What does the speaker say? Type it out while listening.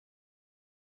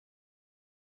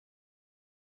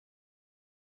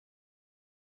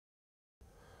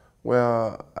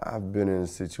Well, I've been in a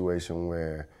situation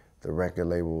where the record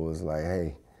label was like,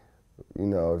 hey,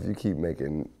 if you keep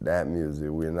making that music,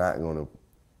 we're not going to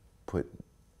put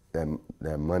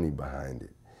that money behind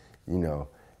it, you know.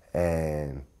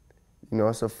 And,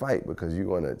 it's a fight because you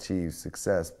want to achieve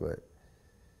success, but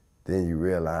then you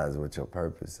realize what your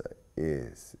purpose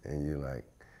is. And you're like,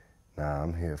 nah,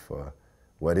 I'm here for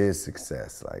what is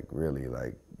success, like really,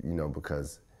 like,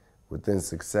 because within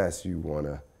success, you want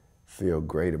to feel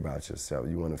great about yourself.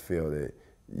 You want to feel that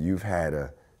you've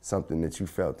had something that you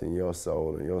felt in your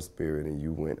soul and your spirit, and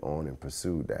you went on and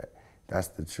pursued that. That's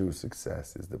the true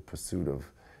success, is the pursuit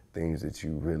of things that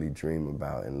you really dream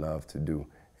about and love to do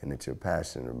and that you're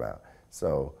passionate about.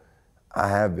 So I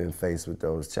have been faced with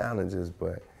those challenges,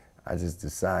 but I just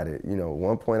decided, at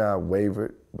one point I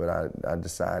wavered, but I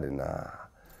decided, nah,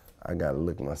 I gotta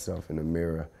look myself in the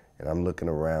mirror, and I'm looking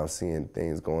around, seeing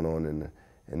things going on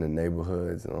in the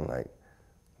neighborhoods, and I'm like,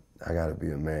 I gotta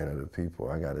be a man of the people.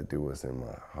 I gotta do what's in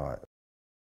my heart.